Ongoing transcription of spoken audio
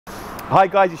Hi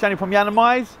guys, it's Yanni from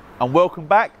Yiannimize and welcome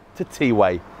back to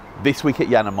TWAY, this week at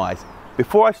Yiannimize.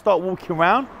 Before I start walking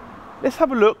around, let's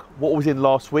have a look what was in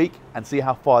last week and see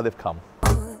how far they've come.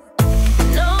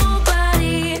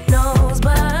 Nobody knows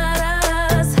but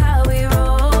us how we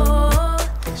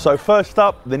roll. So first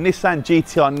up, the Nissan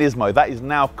GTR Nismo, that is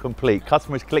now complete.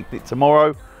 Customers collected it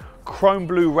tomorrow. Chrome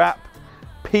blue wrap,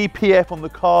 PPF on the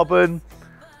carbon.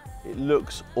 It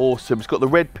looks awesome. It's got the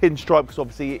red pinstripe because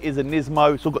obviously it is a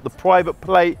Nismo. It's all got the private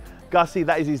plate. Gussie,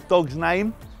 that is his dog's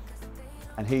name.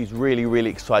 And he's really, really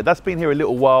excited. That's been here a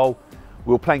little while.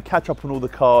 We were playing catch up on all the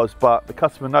cars, but the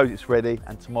customer knows it's ready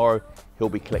and tomorrow he'll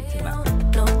be collecting that.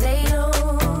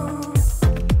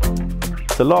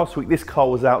 So last week this car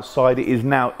was outside, it is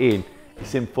now in.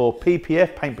 It's in for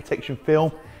PPF, paint protection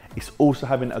film. It's also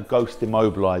having a ghost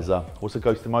immobiliser. What's a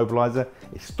ghost immobiliser?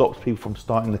 It stops people from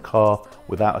starting the car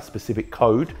without a specific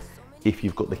code if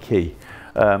you've got the key.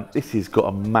 This has got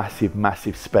a massive,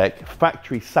 massive spec.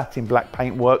 Factory satin black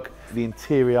paintwork, the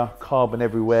interior, carbon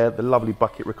everywhere, the lovely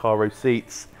bucket Recaro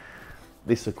seats.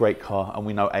 This is a great car and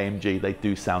we know AMG, they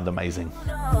do sound amazing. So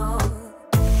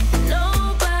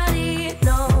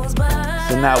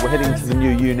now we're heading to the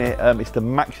new unit. It's the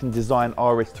Maxon Design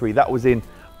RS3. That was in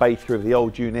bay 3 of the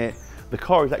old unit. The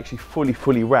car is actually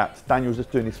fully wrapped. Daniel's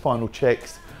just doing his final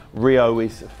checks. Rio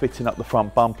is fitting up the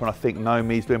front bumper and I think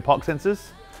Naomi's doing park sensors.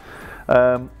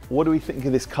 What do we think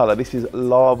of this colour? This is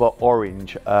lava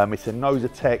orange. It's a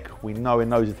Inozetek. We know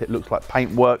Inozetek looks like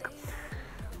paintwork.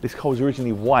 This car was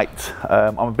originally white.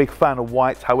 I'm a big fan of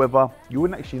white. However, you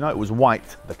wouldn't actually know it was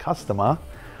white. The customer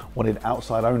wanted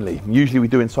outside only. Usually we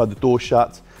do inside the door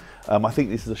shut. I think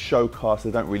this is a show car, so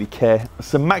they don't really care.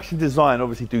 So Maxon Design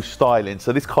obviously do styling.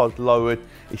 So this car's lowered.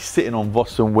 It's sitting on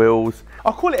Vossen wheels.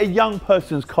 I'll call it a young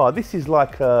person's car. This is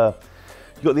like you've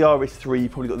got the RS3,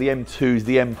 you've probably got the M2s,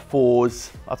 the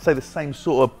M4s. I'd say the same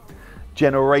sort of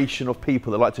generation of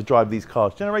people that like to drive these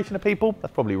cars. Generation of people?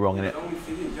 That's probably wrong, isn't it? The only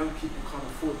thing is young people can't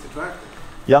afford to drive them.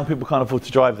 Young people can't afford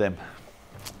to drive them.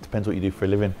 Depends what you do for a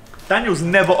living. Daniel's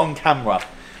never on camera.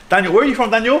 Daniel, where are you from,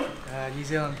 Daniel? New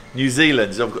Zealand. New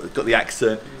Zealand, so I've got the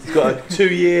accent. He's got a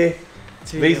 2-year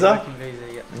visa. Working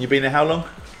visa, yeah. And you've been there how long?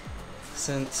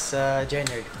 Since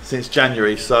January. Since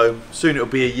January, so soon it'll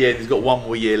be a year and he's got 1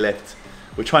 more year left.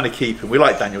 We're trying to keep him. We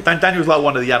like Daniel. Daniel's like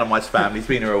one of the Yiannimize family. He's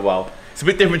been here a while. It's a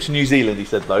bit different to New Zealand, he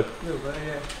said though. A little bit,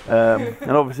 yeah.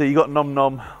 And obviously you got Nom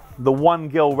Nom, the one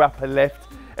girl rapper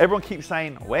left. Everyone keeps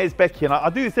saying, where's Becky? And I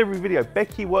do this every video.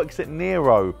 Becky works at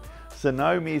Nero. So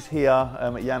Naomi's here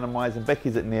at Yiannimize and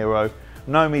Becky's at Nero.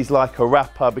 Naomi's like a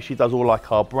rapper, but she does all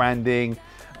like our branding,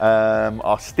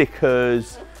 our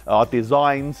stickers, our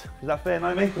designs. Is that fair,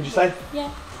 Naomi? Would you say?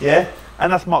 Yeah. Yeah?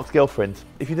 And that's Mark's girlfriend.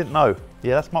 If you didn't know,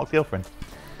 yeah, that's Mark's girlfriend.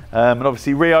 And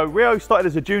obviously Rio started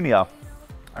as a junior,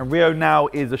 and Rio now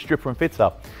is a stripper and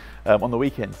fitter on the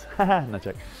weekends. No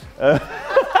joke.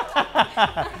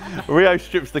 Rio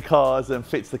strips the cars and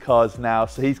fits the cars now,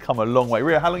 so he's come a long way.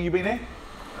 Rio, how long have you been here?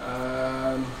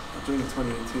 I joined in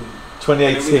 2018.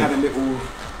 2018. We had a little...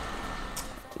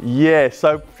 Yeah,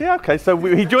 so, yeah, okay. So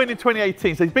he joined in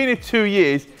 2018. So he's been here 2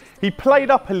 years. He played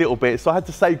up a little bit, so I had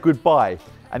to say goodbye.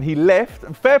 And he left,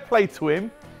 and fair play to him.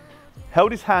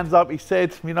 Held his hands up. He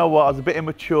said, you know what, I was a bit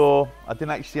immature. I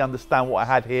didn't actually understand what I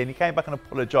had here. And he came back and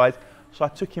apologized. So I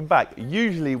took him back.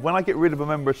 Usually, when I get rid of a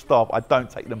member of staff, I don't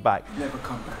take them back. Never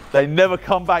come back. They never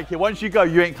come back here. Once you go,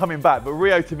 you ain't coming back. But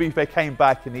Rio, to be fair, came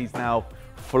back, and he's now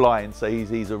flying, so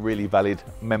he's a really valid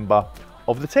member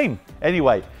of the team.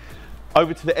 Anyway,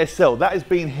 over to the SL. That has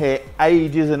been here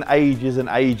ages and ages and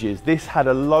ages. This had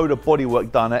a load of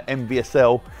bodywork done at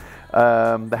MVSL.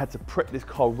 They had to prep this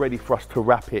car ready for us to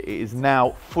wrap it. It is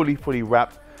now fully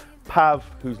wrapped. Pav,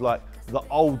 who's like the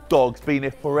old dog, has been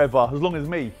here forever, as long as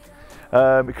me.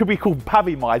 It could be called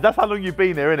Pavimize. That's how long you've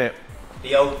been here, isn't it?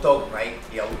 The old dog, mate.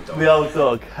 The old dog. The old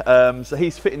dog. So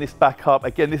he's fitting this back up.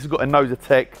 Again, this has got a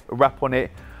Inozetek wrap on it,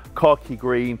 khaki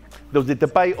green. There was a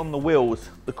debate on the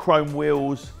wheels, the chrome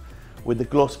wheels with the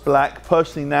gloss black.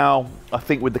 Personally now, I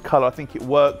think with the colour, I think it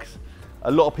works.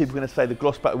 A lot of people are going to say the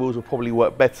gloss black wheels will probably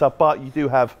work better, but you do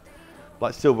have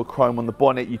like silver chrome on the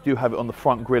bonnet. You do have it on the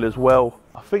front grille as well.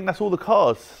 I think that's all the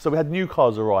cars. So we had new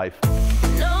cars arrive.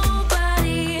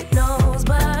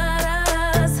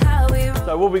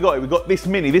 So what we got? We got this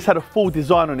Mini. This had a full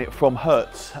design on it from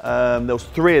Hertz. There was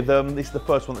 3 of them. This is the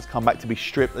first one that's come back to be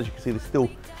stripped. As you can see, there's still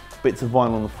bits of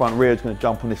vinyl on the front. Rio's going to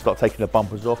jump on this, start taking the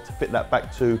bumpers off to fit that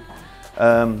back to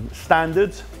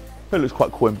standards. It looks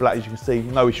quite cool in black, as you can see.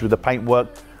 No issue with the paintwork,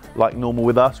 like normal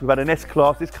with us. We've had an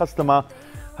S-Class. This customer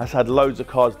has had loads of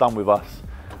cars done with us.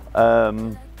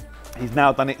 He's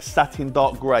now done it satin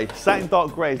dark grey. Satin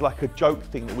dark grey is like a joke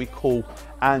thing that we call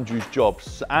Andrew's jobs.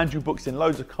 So Andrew books in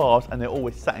loads of cars and they're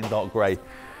always satin dark grey.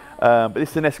 But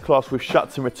this is an S-Class with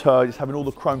shuts and returns. It's having all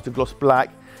the chrome to gloss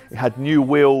black. It had new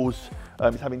wheels.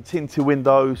 It's having tinted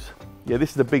windows. Yeah,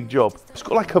 this is a big job. It's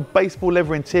got like a baseball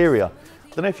leather interior.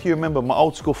 I don't know if you remember, my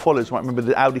old school followers might remember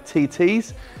the Audi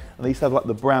TTs. And they used to have like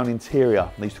the brown interior.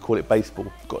 They used to call it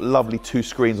baseball. It's got lovely 2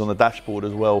 screens on the dashboard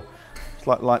as well. It's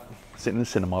like sitting in the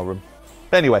cinema room.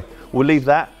 But anyway, we'll leave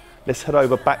that. Let's head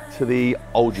over back to the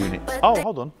old unit. Oh,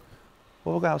 hold on.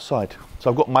 We'll go outside.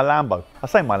 So I've got my Lambo. I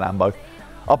say my Lambo.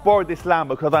 I borrowed this Lambo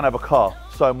because I don't have a car.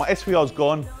 So my SVR's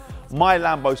gone. My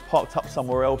Lambo's parked up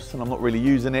somewhere else and I'm not really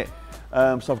using it.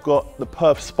 So I've got the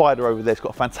Perf Spider over there. It's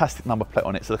got a fantastic number plate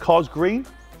on it. So the car's green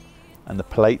and the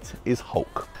plate is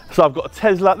Hulk. So I've got a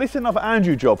Tesla. This is another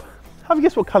Andrew job. Have you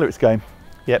guessed what colour it's going?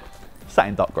 Yep,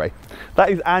 satin dark grey. That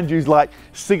is Andrew's like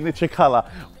signature colour.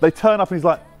 They turn up and he's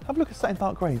like, have a look at satin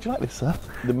dark grey. Do you like this, sir?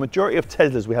 The majority of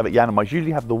Teslas we have at Yiannimize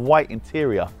usually have the white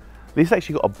interior. This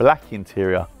actually got a black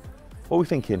interior. What are we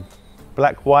thinking?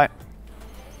 Black, white?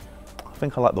 I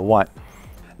think I like the white.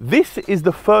 This is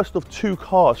the first of 2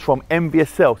 cars from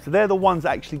MVSL. So they're the ones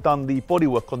that actually done the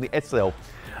bodywork on the SL.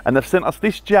 And they've sent us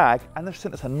this Jag and they've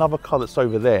sent us another car that's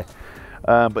over there.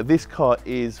 But this car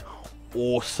is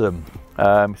awesome.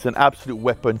 It's an absolute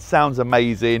weapon, sounds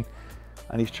amazing.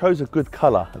 And he's chose a good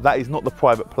color. That is not the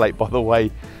private plate, by the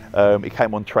way. It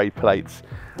came on trade plates.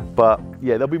 But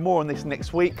yeah, there'll be more on this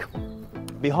next week.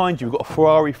 Behind you, we've got a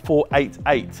Ferrari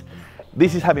 488.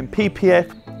 This is having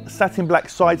PPF, satin black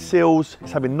side seals.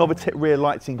 It's having Inozetek rear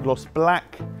lights in gloss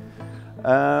black.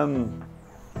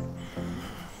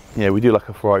 Yeah, we do like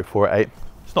a Ferrari 488.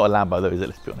 It's not a Lambo though, is it?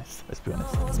 Let's be honest. Let's be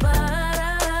honest.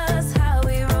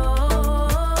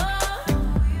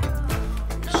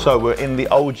 So we're in the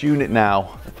old unit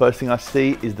now. The first thing I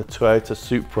see is the Toyota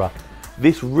Supra.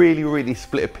 This really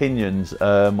split opinions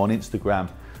on Instagram.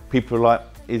 People are like,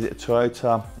 is it a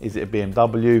Toyota? Is it a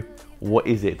BMW? What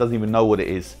is it? Doesn't even know what it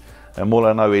is. All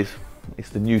I know is it's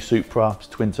the new Supra, it's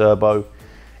twin turbo.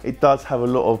 It does have a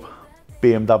lot of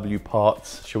BMW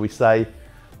parts, shall we say.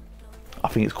 I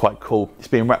think it's quite cool. It's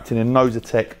being wrapped in a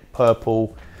Inozetek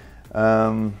Purple.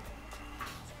 Yeah,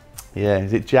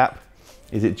 is it Jap?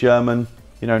 Is it German?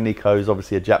 You know, Nico's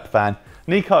obviously a Jap fan.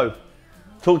 Nico,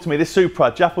 talk to me, this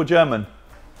Supra, Jap or German?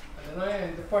 I don't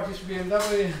know, the part is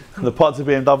BMW. The parts of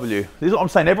BMW. This is what I'm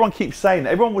saying, everyone keeps saying,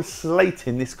 everyone was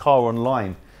slating this car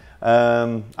online.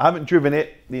 I haven't driven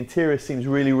it. The interior seems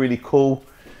really cool.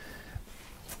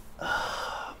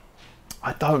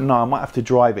 I don't know, I might have to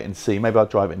drive it and see. Maybe I'll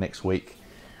drive it next week.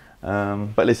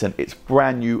 But listen, it's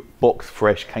brand new, box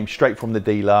fresh, came straight from the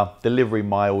dealer, delivery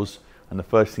miles, and the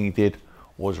first thing he did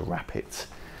was wrap it.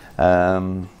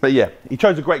 But yeah, he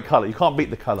chose a great colour. You can't beat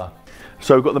the colour.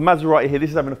 So we've got the Maserati here.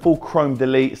 This is having a full chrome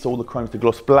delete, so all the chrome's to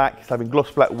gloss black. It's having gloss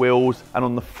black wheels, and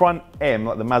on the front M,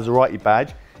 like the Maserati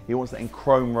badge, he wants that in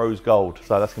chrome rose gold.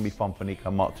 So that's going to be fun for Nico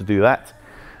and Mark to do that.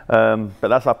 But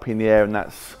that's up in the air and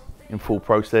that's in full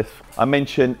process. I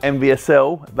mentioned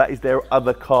MVSL, that is their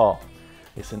other car.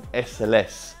 It's an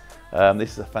SLS.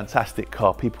 This is a fantastic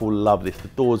car. People love this. The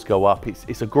doors go up.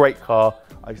 It's a great car.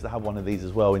 I used to have one of these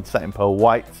as well in satin pearl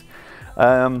white.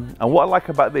 And what I like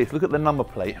about this, look at the number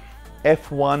plate.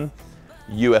 F1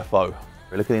 UFO.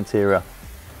 Look at the interior.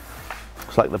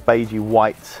 It's like the beigey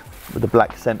white with the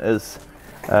black centers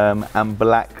and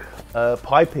black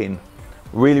piping.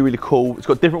 Really cool. It's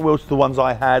got different wheels to the ones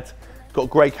I had. It's got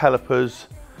grey calipers.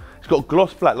 It's got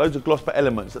gloss black, loads of gloss black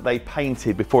elements that they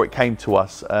painted before it came to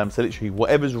us. So literally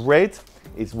whatever's red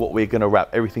is what we're gonna wrap.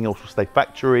 Everything else will stay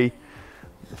factory.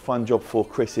 The fun job for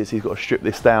Chris is he's got to strip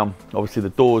this down. Obviously the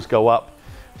doors go up,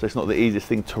 so it's not the easiest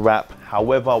thing to wrap.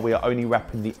 However, we are only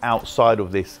wrapping the outside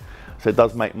of this. So it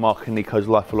does make Mark and Nico's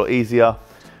life a lot easier.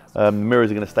 The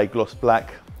mirrors are gonna stay gloss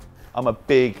black. I'm a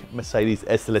big Mercedes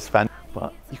SLS fan,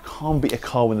 but you can't beat a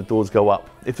car when the doors go up.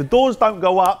 If the doors don't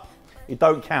go up, it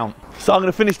don't count. So I'm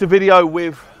gonna finish the video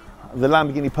with the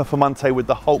Lamborghini Performante with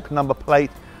the Hulk number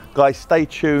plate. Guys, stay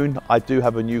tuned. I do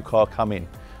have a new car coming.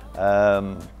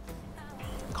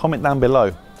 Comment down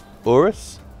below,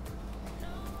 Urus,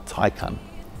 Taycan,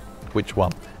 which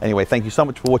one? Anyway, thank you so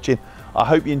much for watching. I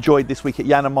hope you enjoyed this week at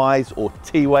Yiannimize, or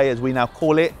TWAY as we now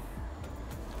call it.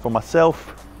 For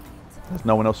myself, there's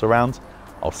no one else around.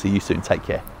 I'll see you soon, take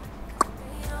care.